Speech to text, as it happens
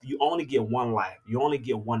you only get one life. You only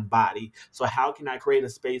get one body. So how can I create a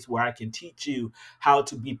space where I can teach you how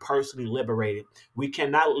to be personally liberated? We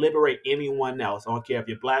cannot liberate anyone else. I don't care if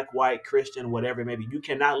you're black, white, Christian, whatever it may be. You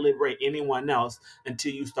cannot liberate anyone else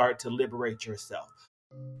until you start to liberate yourself.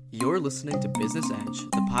 You're listening to Business Edge,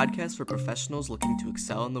 the podcast for professionals looking to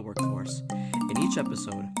excel in the workforce. In each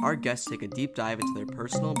episode, our guests take a deep dive into their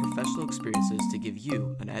personal and professional experiences to give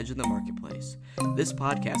you an edge in the marketplace. This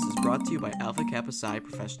podcast is brought to you by Alpha Kappa Psi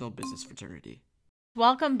Professional Business Fraternity.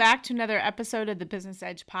 Welcome back to another episode of the Business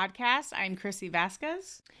Edge podcast. I'm Chrissy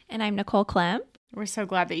Vasquez. And I'm Nicole Clem. We're so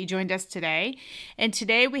glad that you joined us today. And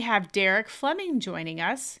today we have Derek Fleming joining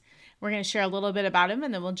us. We're going to share a little bit about him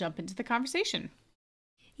and then we'll jump into the conversation.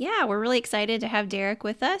 Yeah, we're really excited to have Derek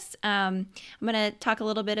with us. I'm going to talk a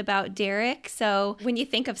little bit about Derek. So when you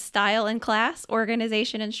think of style in class,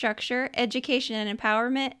 organization and structure, education and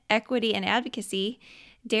empowerment, equity and advocacy,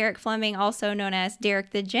 Derek Fleming, also known as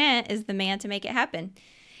Derek the Gent, is the man to make it happen.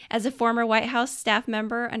 As a former White House staff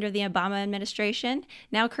member under the Obama administration,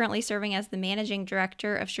 now currently serving as the Managing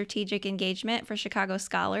Director of Strategic Engagement for Chicago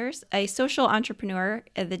Scholars, a social entrepreneur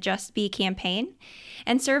of the Just Be campaign,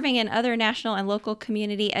 and serving in other national and local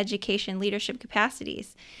community education leadership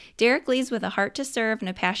capacities, Derek leads with a heart to serve and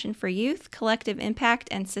a passion for youth, collective impact,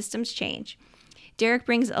 and systems change. Derek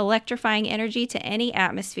brings electrifying energy to any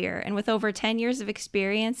atmosphere, and with over 10 years of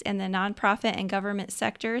experience in the nonprofit and government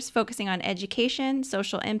sectors, focusing on education,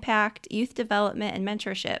 social impact, youth development, and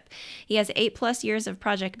mentorship. He has 8+ years of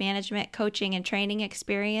project management, coaching, and training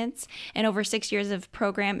experience, and over 6 years of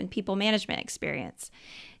program and people management experience.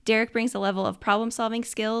 Derek brings a level of problem-solving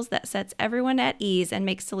skills that sets everyone at ease and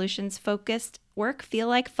makes solutions-focused work feel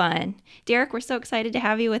like fun. Derek, we're so excited to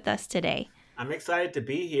have you with us today. I'm excited to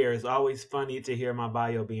be here. It's always funny to hear my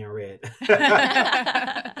bio being read.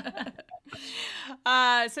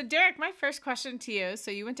 So Derek, my first question to you.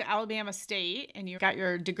 So you went to Alabama State and you got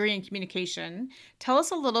your degree in communication. Tell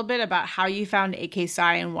us a little bit about how you found AK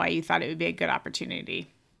Psi and why you thought it would be a good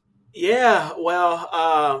opportunity. Yeah,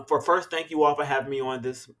 well, first, thank you all for having me on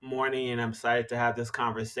this morning, and I'm excited to have this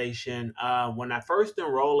conversation. When I first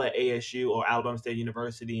enrolled at ASU, or Alabama State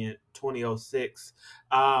University, in 2006,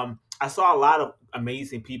 I saw a lot of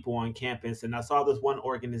amazing people on campus, and I saw this one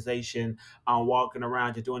organization walking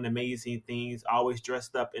around just doing amazing things, always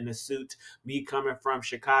dressed up in a suit. Me coming from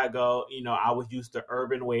Chicago, I was used to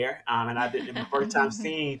urban wear, and I didn't the first time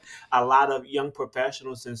seeing a lot of young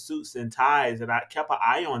professionals in suits and ties, and I kept an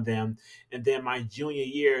eye on them. And then my junior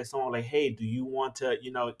year, someone like, hey, do you want to,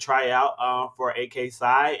 try out for AK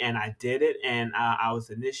Psi? And I did it, and I was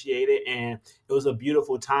initiated, and it was a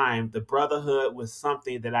beautiful time. The brotherhood was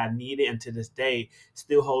something that I needed, and to this day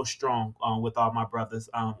still hold strong with all my brothers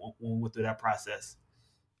when we went through that process.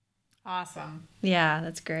 Awesome. Yeah,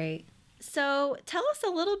 that's great. So tell us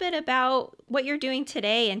a little bit about what you're doing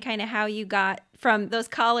today and kind of how you got from those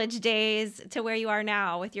college days to where you are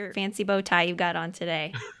now with your fancy bow tie you've got on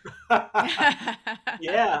today.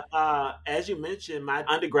 Yeah, as you mentioned, my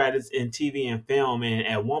undergrad is in TV and film, and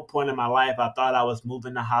at one point in my life, I thought I was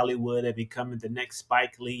moving to Hollywood and becoming the next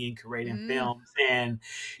Spike Lee and creating films. And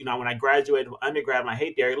when I graduated from undergrad, I'm like,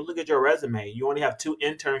 hey, Derek, look at your resume. You only have 2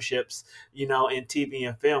 internships, in TV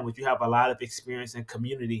and film, but you have a lot of experience in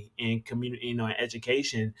community and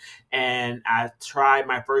education. And I tried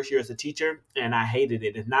my first year as a teacher, and I hated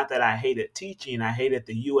it. It's not that I hated teaching; I hated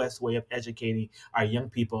the U.S. way of educating our young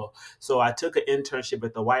people. So I took an internship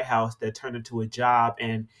at the White House that turned into a job,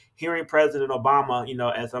 and hearing President Obama,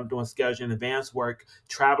 as I'm doing scheduling and advanced work,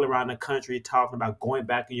 traveling around the country, talking about going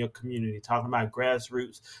back in your community, talking about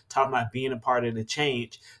grassroots, talking about being a part of the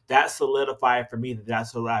change, that solidified for me that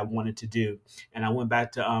that's what I wanted to do. And I went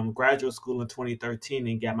back to graduate school in 2013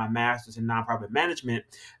 and got my master's in nonprofit management,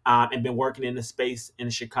 and been working in the space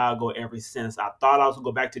in Chicago ever since. I thought I was going to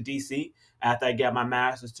go back to D.C. after I got my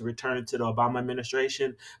master's to return to the Obama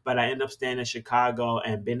administration, but I ended up staying in Chicago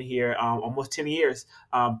and been here almost 10 years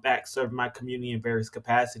back serving my community in various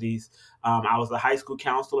capacities. I was a high school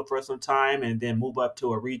counselor for some time and then moved up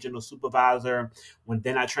to a regional supervisor.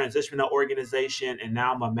 Then I transitioned to organization, and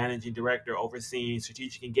now I'm a managing director overseeing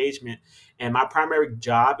strategic engagement. And my primary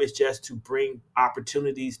job is just to bring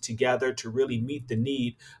opportunities together to really meet the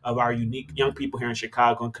need of our unique young people here in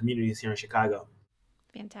Chicago and communities here in Chicago.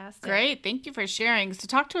 Fantastic. Great. Thank you for sharing. So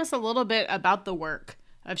talk to us a little bit about the work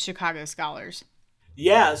of Chicago Scholars.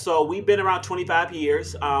 Yeah, so we've been around 25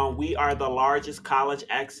 years. We are the largest college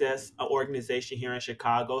access organization here in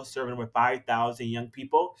Chicago, serving over 5,000 young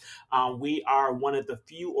people. We are one of the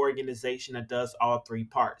few organizations that does all three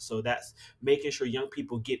parts. So that's making sure young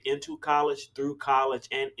people get into college, through college,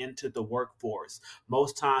 and into the workforce.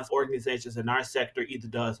 Most times, organizations in our sector either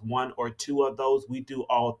does one or two of those. We do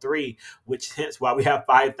all three, which hence why we have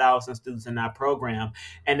 5,000 students in our program.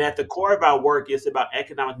 And at the core of our work is about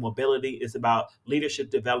economic mobility, it's about leadership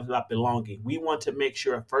development, about belonging. We want to make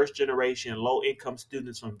sure first generation, low income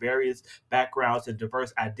students from various backgrounds and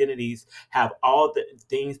diverse identities have all the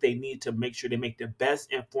things they need to make sure they make the best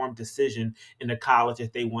informed decision in the college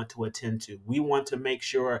that they want to attend to. We want to make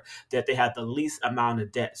sure that they have the least amount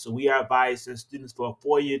of debt. So we are advising students for a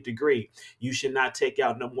 4-year degree. You should not take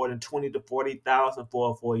out no more than 20 to 40,000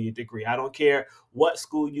 for a 4-year degree. I don't care what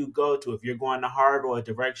school you go to. If you're going to Harvard or a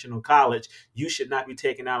directional college, you should not be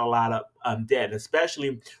taking out a lot of debt, especially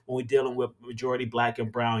when we're dealing with majority Black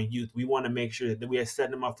and brown youth. We want to make sure that we are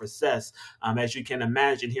setting them up for success. As you can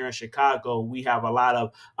imagine, here in Chicago, we have a lot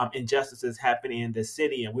of injustices happening in the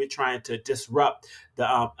city, and we're trying to disrupt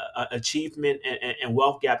the achievement and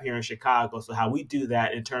wealth gap here in Chicago. So how we do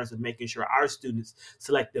that in terms of making sure our students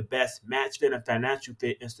select the best match fit and financial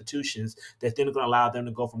fit institutions that then are going to allow them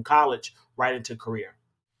to go from college right into career.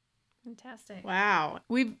 Fantastic. Wow.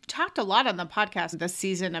 We've talked a lot on the podcast this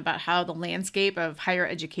season about how the landscape of higher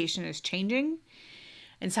education is changing.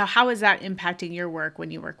 And so how is that impacting your work when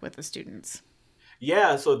you work with the students?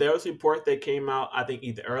 Yeah, so there was a report that came out, I think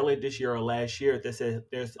either earlier this year or last year, that said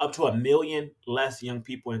there's up to 1 million less young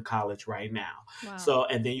people in college right now. Wow. So,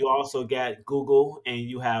 and then you also got Google, and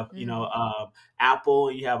you have, Apple,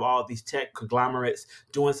 and you have all these tech conglomerates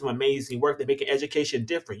doing some amazing work. They're making education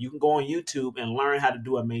different. You can go on YouTube and learn how to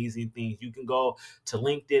do amazing things. You can go to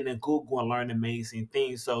LinkedIn and Google and learn amazing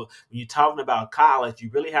things. So when you're talking about college, you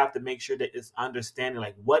really have to make sure that it's understanding,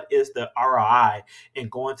 like, what is the ROI in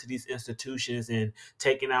going to these institutions and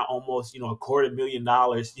taking out almost,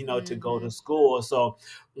 $250,000, to go to school. So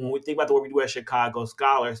when we think about the work we do at Chicago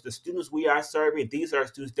Scholars, the students we are serving, these are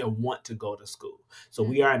students that want to go to school. So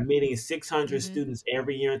we are admitting 600 students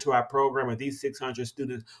every year into our program, and these 600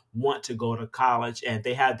 students want to go to college, and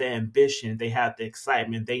they have the ambition, they have the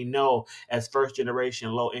excitement. They know as first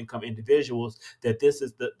generation low income individuals that this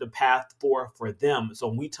is the path forward for them. So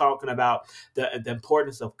when we talking about the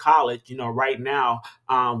importance of college, right now,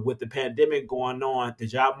 with the pandemic going on, the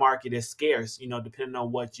job market is scarce, depending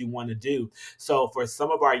on what you want to do. So for some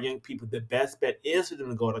of our young people, the best bet is for them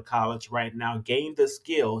to go to college right now, gain the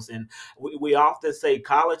skills. And we often say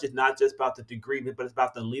college is not just about the degree, but it's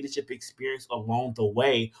about the leadership experience along the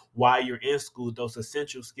way while you're in school, those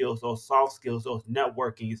essential skills, those soft skills, those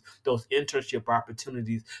networkings, those internship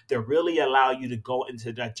opportunities that really allow you to go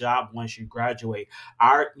into that job once you graduate.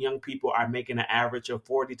 Our young people are making an average of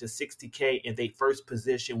 40 to 60K in their first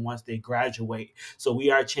position once they graduate. So we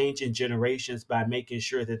are changing generations by making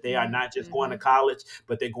sure that they are not just going to college,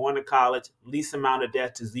 but they're going to college, least amount of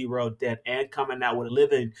debt to zero debt, and coming out with a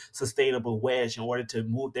living sustainable wage in order to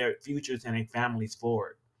move their futures and their families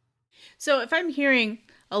forward. So if I'm hearing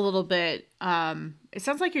a little bit, it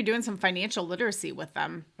sounds like you're doing some financial literacy with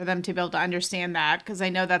them for them to be able to understand that, because I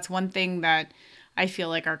know that's one thing that I feel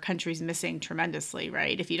like our country's missing tremendously,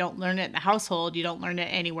 right? If you don't learn it in the household, you don't learn it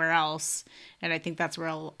anywhere else. And I think that's where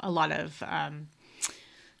a lot of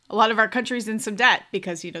our country's in some debt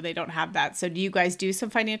because, they don't have that. So do you guys do some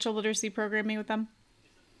financial literacy programming with them?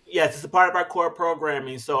 Yes, it's a part of our core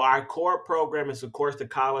programming. So our core program is, of course, the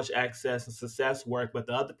college access and success work, but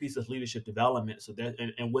the other piece is leadership development. So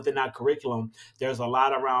and within our curriculum, there's a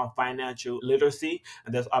lot around financial literacy,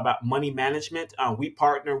 and there's about money management. We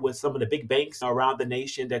partner with some of the big banks around the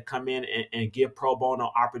nation that come in and give pro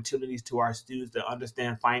bono opportunities to our students to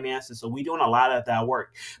understand finances. So we're doing a lot of that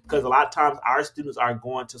work because a lot of times our students are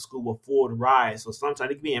going to school with full rides. So sometimes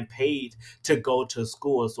they're being paid to go to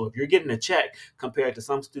school. So if you're getting a check compared to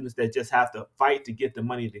some students that just have to fight to get the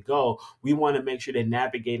money to go, we want to make sure they're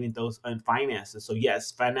navigating those finances. So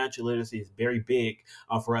yes, financial literacy is very big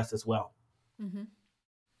for us as well. Mm-hmm.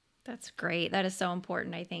 That's great. That is so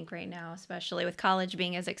important, I think, right now, especially with college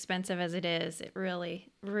being as expensive as it is. It really,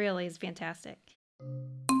 really is fantastic.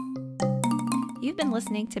 You've been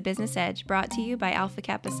listening to Business Edge, brought to you by Alpha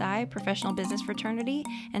Kappa Psi Professional Business Fraternity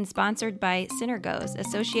and sponsored by Synergos,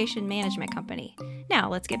 Association Management Company. Now,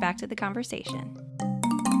 let's get back to the conversation.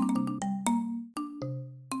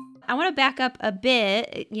 I want to back up a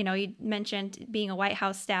bit. You mentioned being a White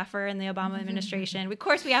House staffer in the Obama administration. Of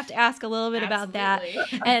course, we have to ask a little bit about that.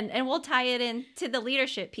 And we'll tie it into the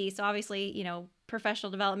leadership piece. Obviously,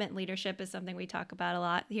 professional development and leadership is something we talk about a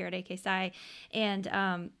lot here at AK Sci. And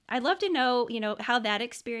I'd love to know, how that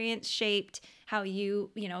experience shaped how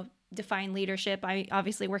you define leadership. I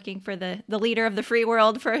obviously working for the leader of the free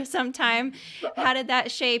world for some time. How did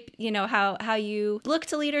that shape, how you look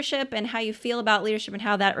to leadership and how you feel about leadership and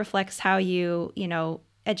how that reflects how you,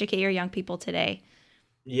 educate your young people today?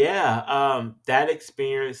 Yeah, that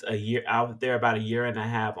experience I was there about a year and a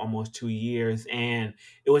half, almost 2 years, and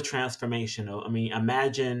it was transformational. I mean,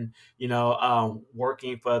 imagine,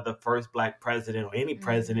 working for the first Black president or any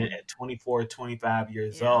president Mhm. at 24, 25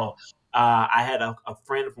 years Yeah. old. I had a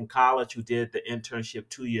friend from college who did the internship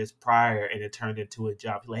 2 years prior, and it turned into a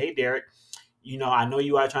job. He's like, hey, Derek, I know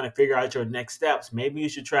you are trying to figure out your next steps. Maybe you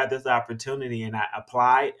should try this opportunity. And I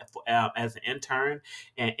applied as an intern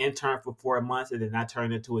and interned for 4 months. And then I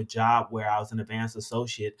turned into a job where I was an advanced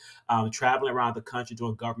associate, traveling around the country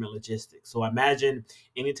doing government logistics. So imagine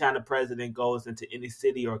anytime the president goes into any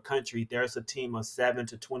city or country, there's a team of 7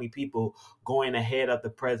 to 20 people going ahead of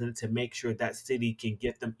the president to make sure that city can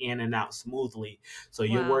get them in and out smoothly. So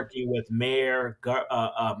you're Wow. working with mayor,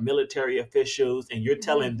 military officials, and you're Mhm.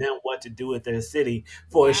 telling them what to do with their city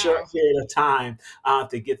for a short Wow. period of time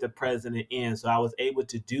to get the president in. So I was able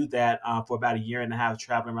to do that for about a year and a half,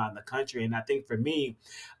 traveling around the country. And I think for me,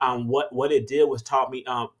 what it did was taught me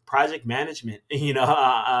project management. And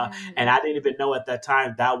Mhm. I didn't even know at that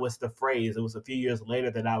time that was the phrase. It was a few years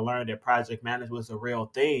later that I learned that project management was a real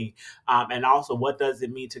thing. And also, what does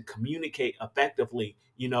it mean to communicate effectively,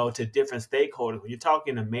 to different stakeholders? When you're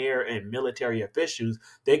talking to mayor and military officials,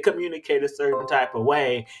 they communicate a certain type of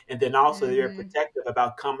way. And then also they're Mhm. protective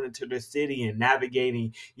about coming into the city and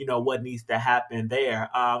navigating, what needs to happen there.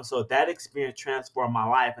 So that experience transformed my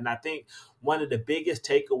life. And I think one of the biggest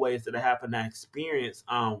takeaways that I have from that experience,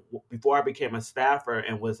 before I became a staffer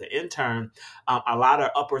and was an intern, a lot of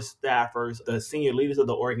upper staffers, the senior leaders of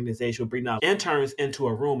the organization would bring up interns into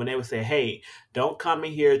a room and they would say, hey, don't come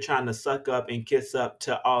in here trying to suck up and kiss up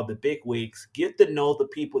to all the big wigs. Get to know the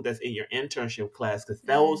people that's in your internship class because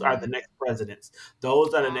those are the Mhm. next presidents.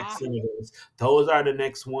 Those are the next Ah. senators. Those are the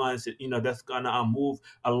next ones that, that's going to move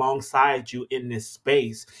alongside you in this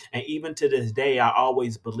space. And even to this day, I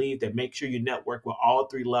always believe that make sure you network with all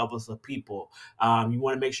three levels of people. You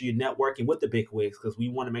want to make sure you're networking with the big wigs because we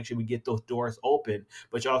want to make sure we get those doors open.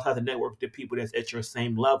 But you also have to network with the people that's at your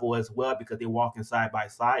same level as well because they're walking side by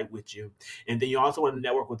side with you. And then you also want to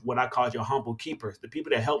network with what I call your humble keepers, the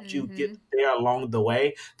people that helped you get Mhm. there along the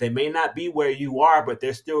way. They may not be where you are, but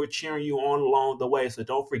they're still cheering you on along the way. So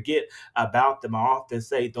don't forget about them. I often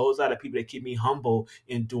say those are the people that keep me humble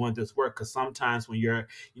in doing this work. Because sometimes when you're,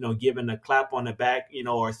 giving a clap on the back,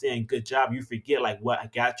 or saying good job, you forget like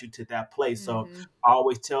what got you to that place. So Mhm. I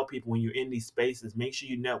always tell people when you're in these spaces, make sure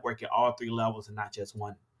you network at all three levels and not just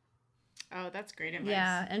one. Oh, that's great advice.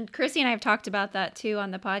 Yeah, and Chrissy and I have talked about that too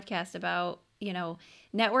on the podcast about,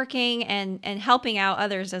 networking and helping out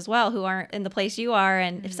others as well who aren't in the place you are.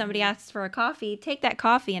 And if somebody Mhm. asks for a coffee, take that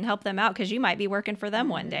coffee and help them out because you might be working for them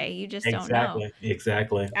one Mhm. day. You just don't know.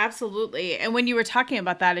 Exactly. Absolutely. And when you were talking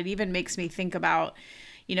about that, it even makes me think about,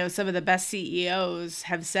 some of the best CEOs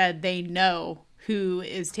have said they know who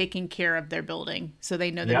is taking care of their building. So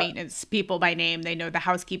they know the Yep. maintenance people by name, they know the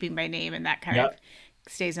housekeeping by name, and that kind of Yep.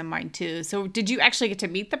 stays in mind too. So did you actually get to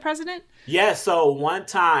meet the president? Yeah, so one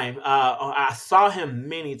time, I saw him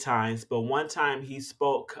many times, but one time he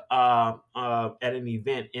spoke at an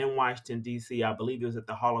event in Washington, D.C. I believe it was at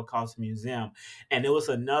the Holocaust Museum. And there was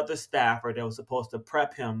another staffer that was supposed to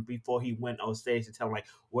prep him before he went on stage to tell him, like,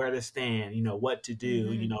 where to stand, what to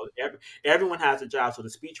do. Mm-hmm. Everyone has a job. So the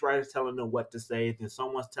speechwriter's telling them what to say, then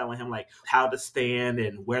someone's telling him, like, how to stand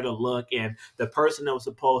and where to look. And the person that was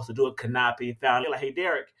supposed to do a canopy found, like, hey,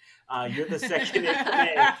 Derek, you're the second in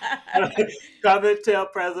command. Come and tell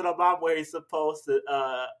President Obama where he's supposed to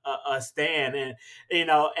stand, and and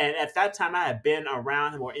at that time I had been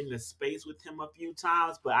around him or in the space with him a few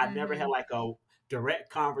times, but I never had Mm-hmm. like a direct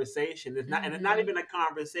conversation. And it's not Mm-hmm. even a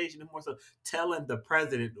conversation; it's more so telling the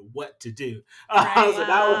president what to do. So Right.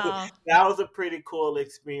 Wow. that was a pretty cool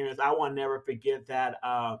experience. I will never forget that.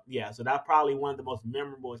 Yeah, so that's probably one of the most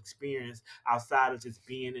memorable experience outside of just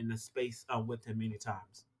being in the space with him many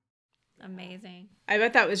times. Amazing. I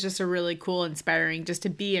bet that was just a really cool, inspiring just to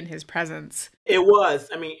be in his presence. It was.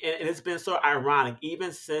 I mean, and it's been so ironic.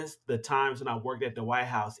 Even since the times when I worked at the White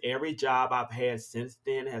House, every job I've had since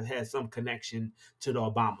then has had some connection to the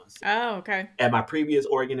Obamas. Oh, okay. At my previous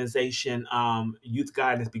organization, Youth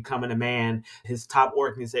Guidance Becoming a Man, his top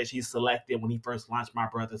organization he selected when he first launched My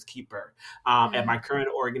Brother's Keeper. At my Mm. current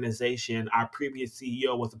organization, our previous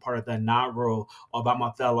CEO was a part of the inaugural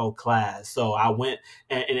Obama Fellow class. So I went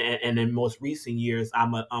and in most recent years,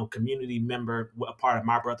 I'm a community member, a part of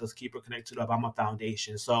My Brother's Keeper, connected to the Obama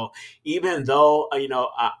Foundation. So even though,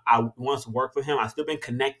 I once worked for him, I've still been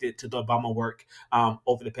connected to the Obama work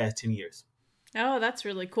over the past 10 years. Oh, that's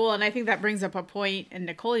really cool. And I think that brings up a point, and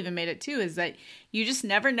Nicole even made it too, is that you just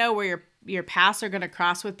never know where your paths are going to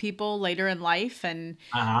cross with people later in life. And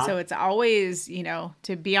so it's always,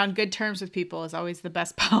 to be on good terms with people is always the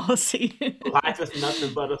best policy. Life is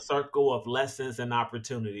nothing but a circle of lessons and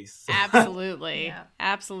opportunities. Absolutely. Yeah.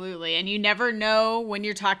 Absolutely. And you never know when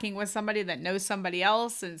you're talking with somebody that knows somebody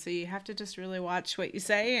else. And so you have to just really watch what you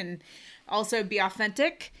say and also be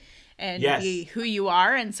authentic and be who you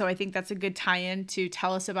are. And so I think that's a good tie-in to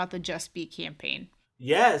tell us about the Just Be campaign.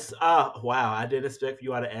 Yes. Wow. I didn't expect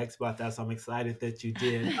you all to ask about that, so I'm excited that you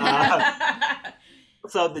did.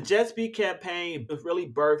 So the Just Be campaign was really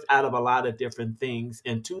birthed out of a lot of different things.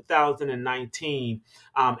 In 2019,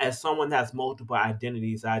 as someone that has multiple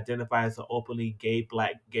identities, I identify as an openly gay,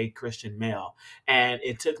 Black, gay Christian male. And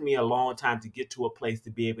it took me a long time to get to a place to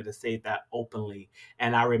be able to say that openly.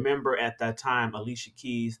 And I remember at that time, Alicia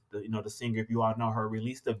Keys, the singer, if you all know her,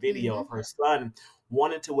 released a video of her son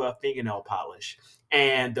wanting to wear fingernail polish.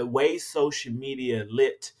 And the way social media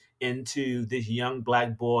lit into this young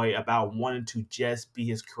Black boy about wanting to just be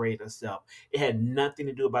his creative self. It had nothing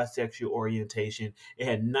to do about sexual orientation. It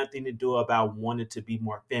had nothing to do about wanting to be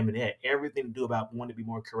more feminine. It had everything to do about wanting to be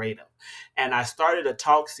more creative. And I started a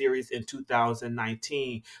talk series in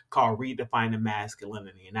 2019 called Redefining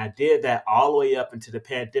Masculinity. And I did that all the way up until the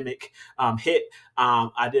pandemic hit.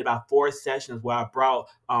 I did about 4 sessions where I brought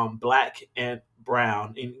Black and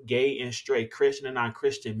brown and gay and straight, Christian and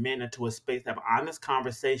non-Christian men into a space to have an honest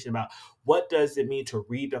conversation about what does it mean to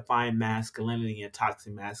redefine masculinity and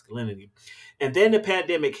toxic masculinity. And then the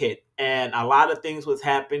pandemic hit and a lot of things was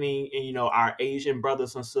happening, and our Asian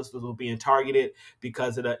brothers and sisters were being targeted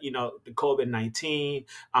because of the COVID-19.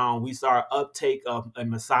 We saw an uptake of a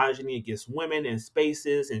misogyny against women in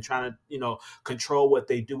spaces and trying to control what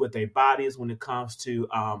they do with their bodies when it comes to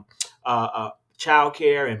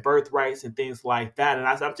childcare and birth rights and things like that. And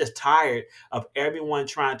I'm just tired of everyone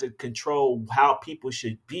trying to control how people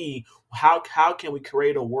should be. How can we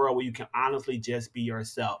create a world where you can honestly just be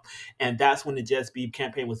yourself? And that's when the Just Be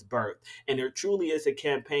campaign was birthed. And there truly is a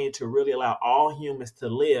campaign to really allow all humans to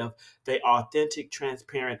live their authentic,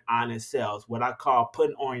 transparent, honest selves, what I call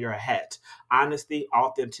putting on your hat. Honesty,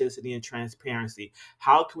 authenticity, and transparency.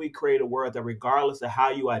 How can we create a world that regardless of how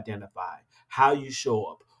you identify, how you show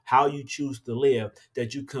up, how you choose to live,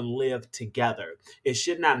 that you can live together? It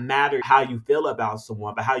should not matter how you feel about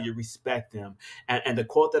someone, but how you respect them. And the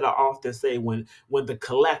quote that I often say, when the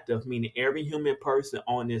collective, meaning every human person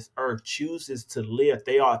on this earth, chooses to live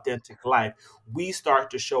their authentic life, we start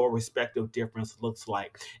to show a respective difference looks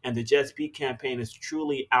like. And the Just Be campaign is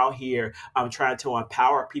truly out here trying to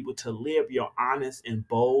empower people to live your honest and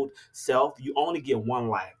bold self. You only get one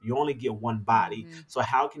life. You only get one body. Mm-hmm. So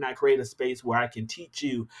how can I create a space where I can teach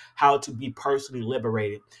you how to be personally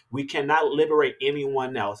liberated? We cannot liberate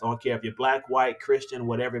anyone else. I don't care if you're Black, white, Christian,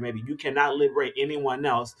 whatever it may be. You cannot liberate anyone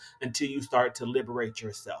else until you start to liberate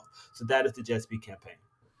yourself. So that is the Just Be campaign.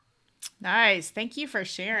 Nice. Thank you for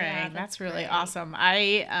sharing. Yeah, that's really awesome.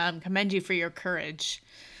 I commend you for your courage.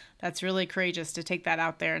 That's really courageous to take that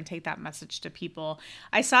out there and take that message to people.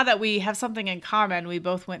 I saw that we have something in common. We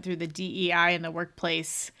both went through the DEI in the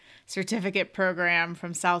workplace certificate program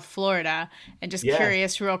from South Florida. And just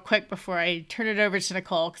curious real quick before I turn it over to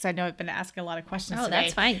Nicole, because I know I've been asking a lot of questions today.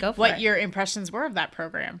 That's fine. Go for it. What your impressions were of that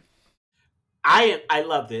program. I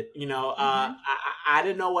loved it. I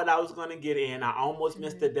didn't know what I was going to get in. I almost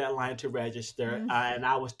missed the deadline to register. And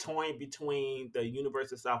I was toying between the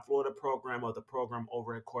University of South Florida program or the program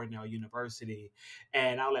over at Cornell University.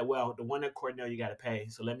 And I was like, well, the one at Cornell, you got to pay.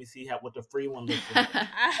 So let me see what the free one looks like.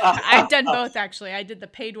 I've done both, actually. I did the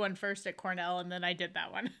paid one first at Cornell, and then I did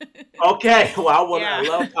that one. Okay. Well,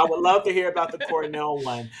 I would love to hear about the Cornell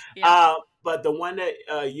one. Yeah. But the one at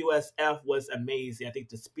USF was amazing. I think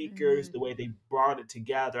the speakers, the way they brought it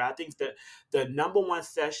together. I think that the number one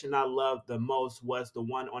session I loved the most was the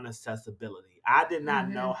one on accessibility. I did not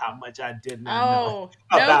know how much I did not know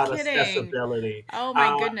about accessibility. Oh,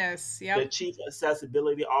 my goodness. Yep. The chief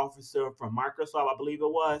accessibility officer from Microsoft, I believe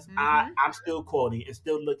it was. I'm still quoting and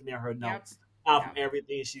still looking at her notes. from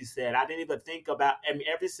everything she said. I didn't even think about, I mean,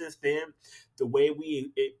 ever since then, the way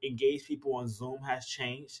we engage people on Zoom has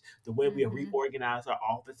changed. The way we reorganize our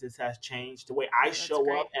offices has changed. The way I show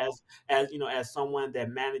up as someone that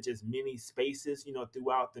manages many spaces,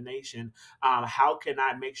 throughout the nation. How can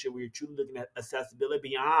I make sure we're truly looking at accessibility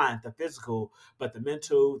beyond the physical, but the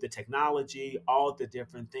mental, the technology, all the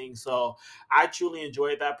different things. So I truly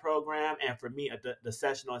enjoyed that program. And for me, the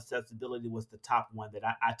session on accessibility was the top one that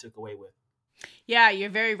I took away with. Yeah,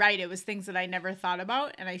 you're very right. It was things that I never thought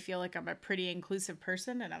about, and I feel like I'm a pretty inclusive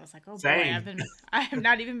person. And I was like, oh boy, I have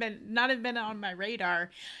not even been on my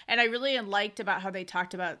radar. And I really liked about how they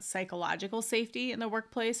talked about psychological safety in the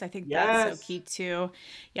workplace. I think that's so key too.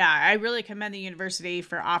 Yeah, I really commend the university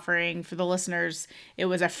for offering, for the listeners, it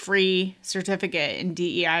was a free certificate in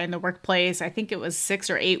DEI in the workplace. I think it was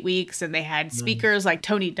 6 or 8 weeks, and they had speakers like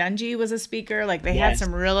Tony Dungy was a speaker. Like they had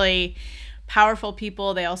some really powerful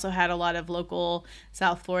people. They also had a lot of local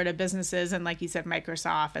South Florida businesses and, like you said,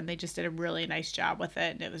 Microsoft, and they just did a really nice job with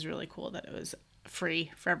it. And it was really cool that it was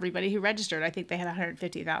free for everybody who registered. I think they had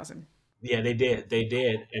 150,000. Yeah, they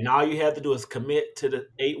did. And all you have to do is commit to the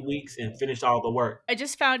 8 weeks and finish all the work. I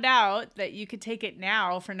just found out that you could take it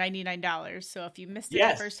now for $99. So if you missed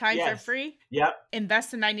it the first time for free,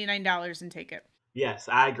 invest the $99 and take it. Yes,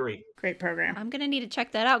 I agree. Great program. I'm going to need to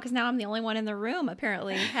check that out because now I'm the only one in the room,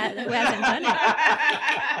 apparently, who hasn't done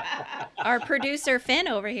it. Our producer, Finn,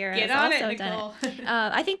 over here has also done it.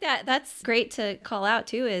 I think that's great to call out,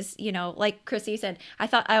 too, is, like Chrissy said, I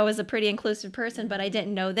thought I was a pretty inclusive person, but I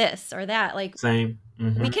didn't know this or that. Like, same.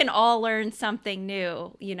 We can all learn something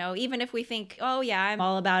new, even if we think, oh, yeah, I'm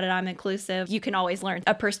all about it, I'm inclusive. You can always learn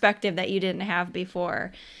a perspective that you didn't have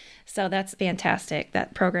before. So that's fantastic.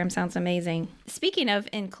 That program sounds amazing. Speaking of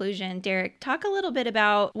inclusion, Derek, talk a little bit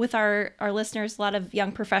about, with our listeners, a lot of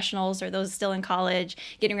young professionals or those still in college,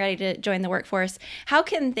 getting ready to join the workforce. How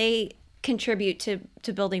can they contribute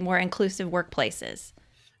to building more inclusive workplaces?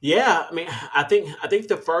 Yeah, I mean, I think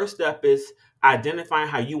the first step is identifying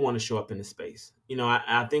how you want to show up in the space.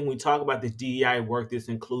 I think when we talk about this DEI work, this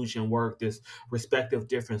inclusion work, this respective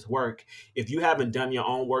difference work, if you haven't done your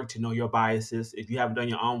own work to know your biases, if you haven't done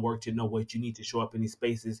your own work to know what you need to show up in these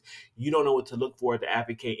spaces, you don't know what to look for to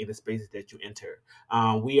advocate in the spaces that you enter.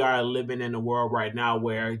 We are living in a world right now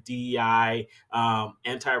where DEI,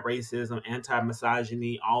 anti-racism,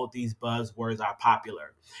 anti-misogyny, all these buzzwords are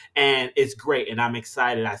popular. And it's great. And I'm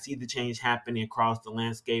excited. I see the change happening across the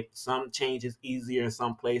landscape. Some change is easier in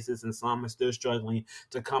some places and some are still struggling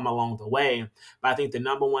to come along the way. But I think the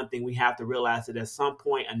number one thing we have to realize is that at some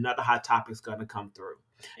point, another hot topic is going to come through.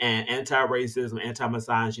 And anti-racism,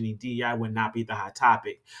 anti-misogyny, DEI would not be the hot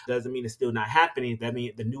topic. Doesn't mean it's still not happening. That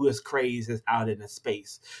means the newest craze is out in the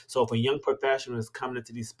space. So for young professionals coming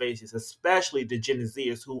into these spaces, especially the Gen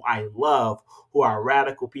Zers who I love, who are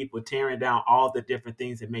radical people tearing down all the different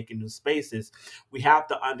things and making new spaces, we have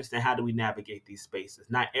to understand, how do we navigate these spaces?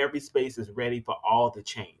 Not every space is ready for all the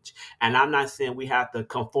change. And I'm not saying we have to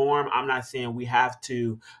conform. I'm not saying we have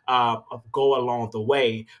to go along the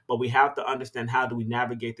way, but we have to understand, how do we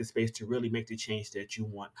navigate the space to really make the change that you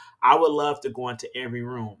want. I would love to go into every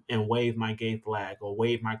room and wave my gay flag or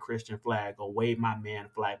wave my Christian flag or wave my man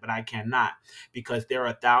flag, but I cannot, because there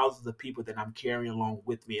are thousands of people that I'm carrying along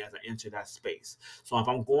with me as I enter that space. So if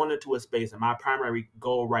I'm going into a space, and my primary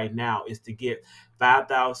goal right now is to get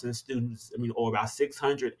 5,000 students, or about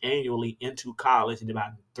 600 annually into college, and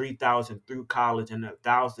about 3,000 through college and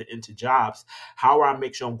 1,000 into jobs. How do I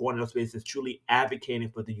make sure I'm going to those spaces truly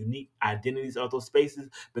advocating for the unique identities of those spaces,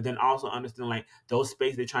 but then also understand, like, those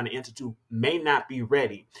spaces they're trying to enter to may not be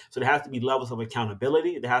ready. So there has to be levels of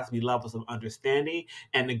accountability. There has to be levels of understanding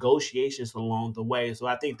and negotiations along the way. So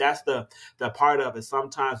I think that's the part of it.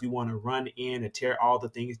 Sometimes we want to run in and tear all the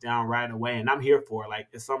things down right away. And I'm here for it. Like,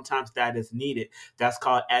 sometimes that is needed. That's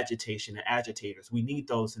called agitation and agitators. We need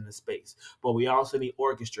those in the space, but we also need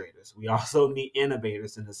orchestrators. We also need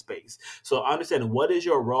innovators in the space. So understand, what is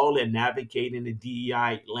your role in navigating the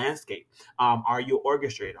DEI landscape? Are you an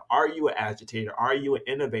orchestrator? Are you an agitator? Are you an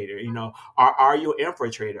innovator? Are you an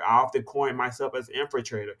infiltrator? I often coin myself as an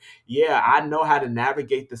infiltrator. Yeah, I know how to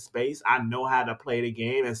navigate the space. I know how to play the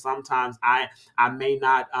game. And sometimes I may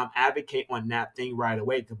not advocate on that thing right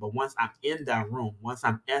away. But once I'm in that room, once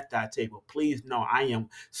I'm at that table, please know I am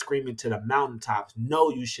screaming to the mountaintops, no,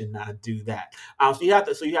 you should not do that. I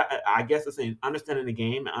guess it's saying understanding the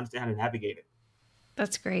game and understand how to navigate it.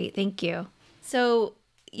 That's great. Thank you. So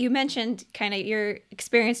you mentioned kind of your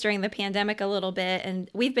experience during the pandemic a little bit, and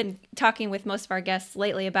we've been talking with most of our guests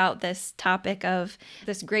lately about this topic of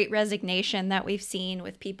this great resignation that we've seen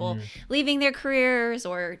with people leaving their careers,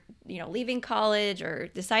 or leaving college, or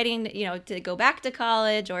deciding to go back to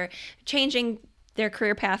college, or changing their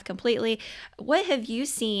career path completely. What have you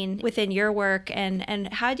seen within your work,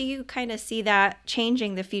 and how do you kind of see that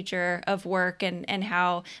changing the future of work, and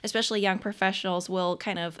how especially young professionals will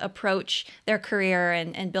kind of approach their career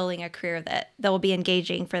and building a career that will be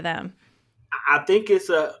engaging for them? I think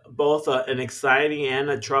it's both an exciting and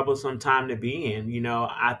a troublesome time to be in.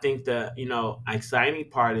 I think the exciting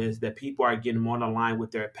part is that people are getting more aligned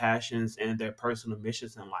with their passions and their personal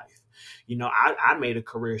missions in life. I made a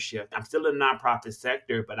career shift. I'm still in the nonprofit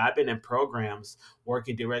sector, but I've been in programs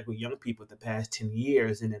working directly with young people the past 10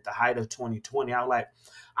 years. And at the height of 2020, I was like,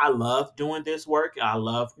 I love doing this work. I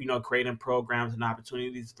love, creating programs and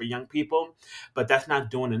opportunities for young people, but that's not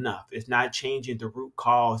doing enough. It's not changing the root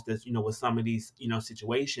cause that's, with some of these,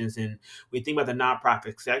 situations. And we think about the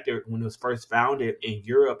nonprofit sector when it was first founded in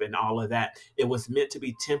Europe and all of that, it was meant to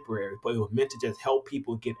be temporary, but it was meant to just help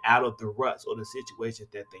people get out of the ruts or the situations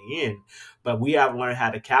that they're in. But we have learned how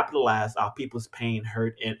to capitalize off people's pain,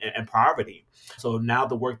 hurt, and poverty. So now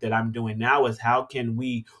the work that I'm doing now is how can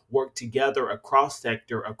we work together across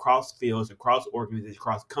sector, across fields, across organizations,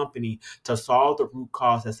 across company to solve the root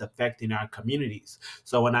cause that's affecting our communities.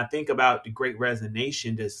 So when I think about the Great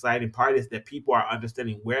Resignation, the exciting part is that people are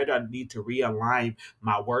understanding where do I need to realign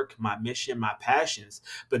my work, my mission, my passions.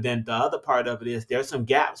 But then the other part of it is there's some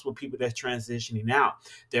gaps with people that's transitioning out.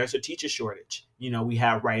 There's a teacher shortage. We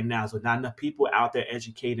have right now. So not enough people out there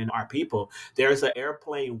educating our people. There's an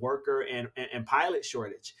airplane worker and pilot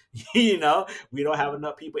shortage. We don't have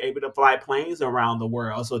enough people able to fly planes around the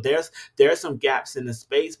world. So there's some gaps in the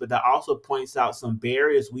space, but that also points out some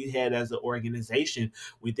barriers we had as an organization.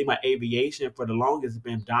 We think about aviation for the longest has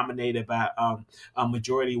been dominated by a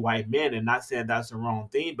majority white men, and not saying that's the wrong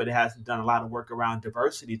thing, but it hasn't done a lot of work around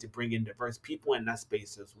diversity to bring in diverse people in that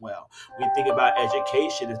space as well. We think about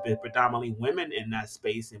education, it's been predominantly women in that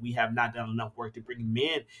space, and we have not done enough work to bring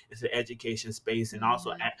men into the education space and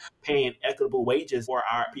also paying equitable wages for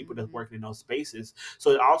our people that's working in those spaces.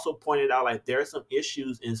 So it also pointed out like there are some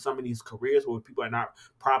issues in some of these careers where people are not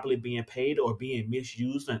properly being paid or being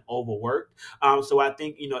misused and overworked. So I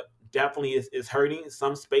think definitely is hurting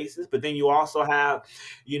some spaces, but then you also have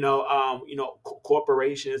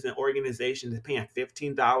corporations and organizations paying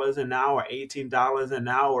 $15 an hour, $18 an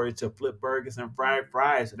hour to flip burgers and fried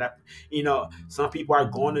fries. So that some people are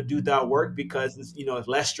going to do that work because it's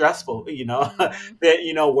less stressful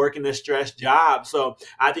than working a stress job. So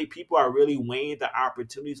I think people are really weighing the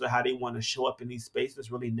opportunities of how they want to show up in these spaces,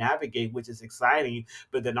 really navigate, which is exciting.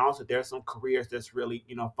 But then also there's some careers that's really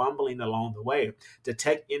fumbling along the way. The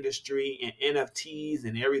tech industry and NFTs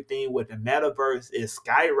and everything with the metaverse is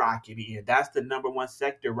skyrocketing, and that's the number one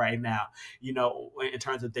sector right now, in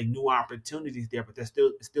terms of the new opportunities there, but there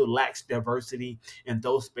still lacks diversity in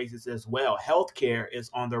those spaces as well. Healthcare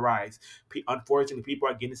is on the rise. Unfortunately, people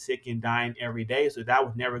are getting sick and dying every day, so that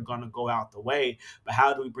was never going to go out the way. But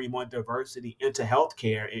how do we bring more diversity into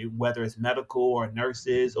healthcare, whether it's medical or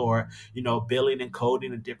nurses or billing and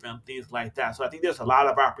coding and different things like that? So I think there's a lot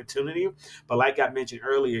of opportunity, but like I mentioned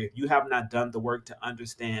earlier, if you have not done the work to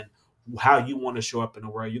understand how you want to show up in the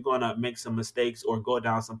world, you're going to make some mistakes or go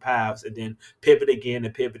down some paths and then pivot again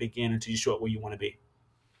until you show up where you want to be.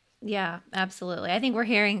 Yeah, absolutely. I think we're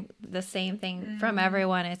hearing the same thing from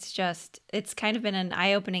everyone. It's kind of been an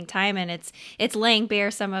eye-opening time, and it's laying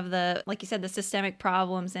bare some of the, like you said, the systemic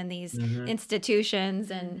problems in these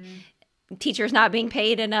institutions, and teachers not being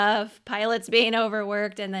paid enough, pilots being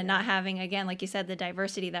overworked, and then not having, again, like you said, the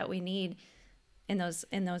diversity that we need in those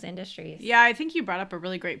industries. Yeah, I think you brought up a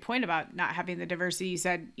really great point about not having the diversity. You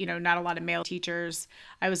said, not a lot of male teachers.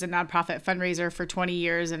 I was a nonprofit fundraiser for 20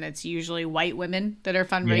 years, and it's usually white women that are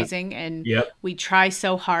fundraising. And we try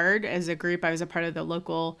so hard as a group. I was a part of the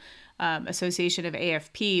local association of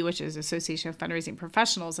AFP, which is Association of Fundraising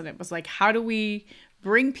Professionals. And it was like, how do we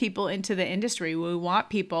bring people into the industry? We want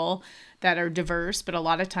people that are diverse, but a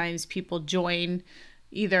lot of times people join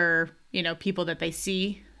either, people that they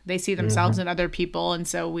see themselves in other people. And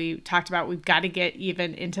so we talked about, we've got to get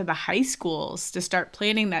even into the high schools to start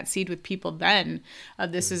planting that seed with people then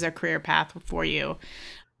of this is a career path for you.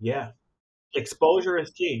 Yeah. Exposure is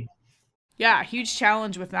key. Yeah. Huge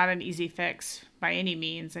challenge with not an easy fix by any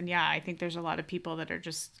means. And yeah, I think there's a lot of people that are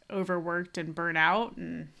just overworked and burnt out,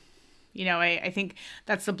 and I think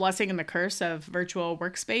that's the blessing and the curse of virtual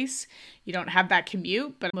workspace. You don't have that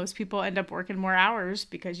commute, but most people end up working more hours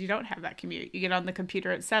because you don't have that commute. You get on the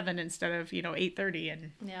computer at 7 instead of, 8:30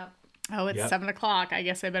 and oh, it's 7 o'clock. I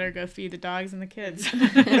guess I better go feed the dogs and the kids.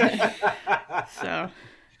 So,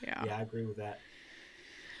 yeah. Yeah, I agree with that.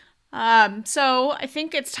 So I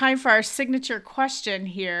think it's time for our signature question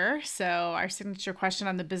here. So our signature question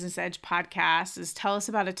on the Business Edge podcast is, tell us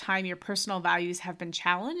about a time your personal values have been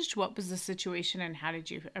challenged. What was the situation and how did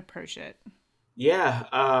you approach it? Yeah,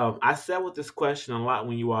 I sat with this question a lot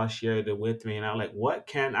when you all shared it with me, and I'm like, what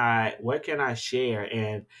can I share?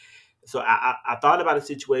 And so I thought about a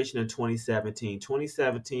situation in 2017.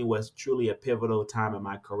 2017 was truly a pivotal time in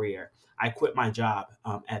my career. I quit my job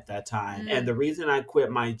at that time. And the reason I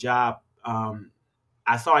quit my job,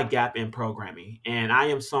 I saw a gap in programming. And I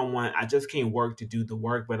am someone, I just can't work to do the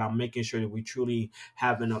work, but I'm making sure that we truly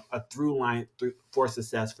have a through line for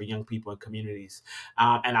success for young people and communities.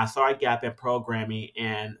 And I saw a gap in programming,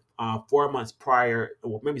 and 4 months prior,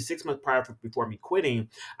 or maybe 6 months prior before me quitting,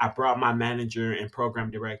 I brought my manager and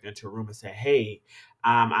program director into a room and said, hey,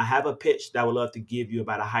 I have a pitch that I would love to give you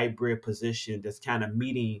about a hybrid position that's kind of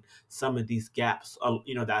meeting some of these gaps,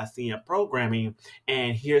 that I see in programming.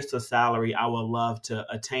 And here's the salary I would love to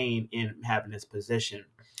attain in having this position.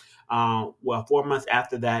 4 months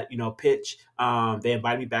after that, pitch, they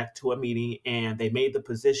invited me back to a meeting and they made the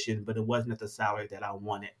position, but it wasn't at the salary that I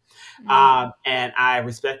wanted. And I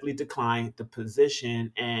respectfully declined the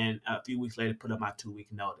position, and a few weeks later put up my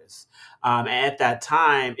 2-week notice. At that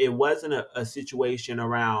time, it wasn't a situation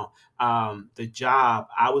around the job.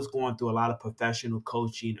 I was going through a lot of professional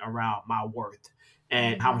coaching around my worth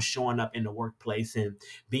and how I'm showing up in the workplace and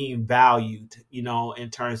being valued, in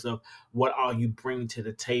terms of what all you bring to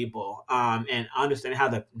the table, and understanding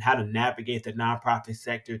how to navigate the nonprofit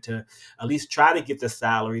sector to at least try to get the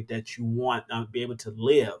salary that you want, be able to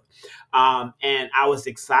live. And I was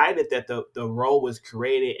excited that the role was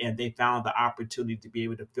created and they found the opportunity to be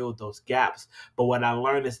able to fill those gaps. But what I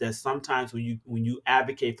learned is that sometimes when you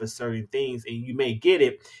advocate for certain things and you may get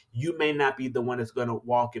it, you may not be the one that's going to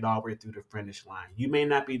walk it all the way through the finish line. You may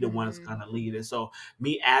not be the one that's going to lead it. So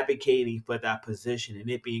me advocating for that position and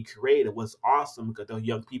it being created was awesome because those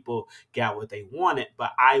young people got what they wanted,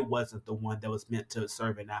 but I wasn't the one that was meant to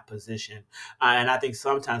serve in that position. And I think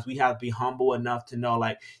sometimes we have to be humble enough to know,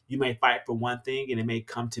 like, you may fight for one thing and it may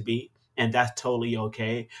come to be, and that's totally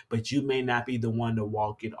okay, but you may not be the one to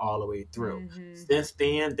walk it all the way through. Since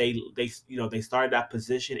then, they started that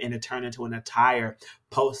position and it turned into an entire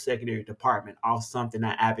post-secondary department, off something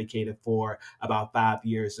I advocated for about 5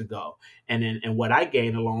 years ago. And what I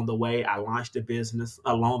gained along the way, I launched a business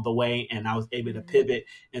along the way, and I was able to pivot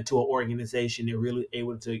into an organization that really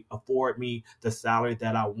able to afford me the salary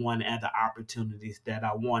that I want and the opportunities that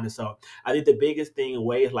I wanted. So I think the biggest thing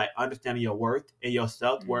away is like understanding your worth and your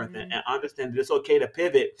self-worth, and understanding that it's okay to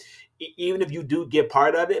pivot, even if you do get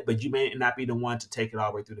part of it, but you may not be the one to take it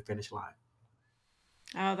all the way through the finish line.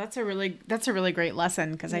 Oh, that's a really great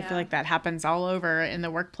lesson, because I feel like that happens all over in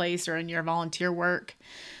the workplace or in your volunteer work.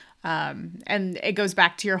 And it goes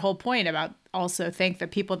back to your whole point about also thank the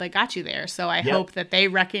people that got you there. So I hope that they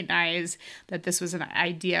recognize that this was an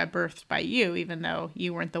idea birthed by you, even though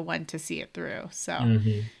you weren't the one to see it through. So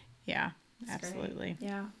yeah, that's absolutely. Great.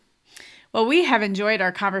 Yeah. Well, we have enjoyed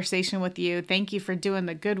our conversation with you. Thank you for doing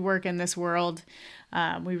the good work in this world.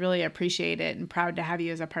 We really appreciate it and proud to have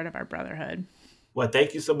you as a part of our brotherhood. Well,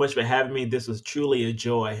 thank you so much for having me. This was truly a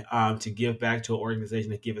joy to give back to an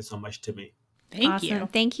organization that given so much to me. Thank you.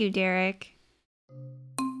 Thank you, Derek.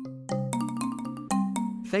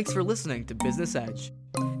 Thanks for listening to Business Edge.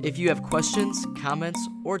 If you have questions, comments,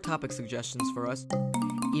 or topic suggestions for us,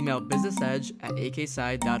 email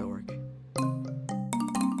businessedge@aksci.org.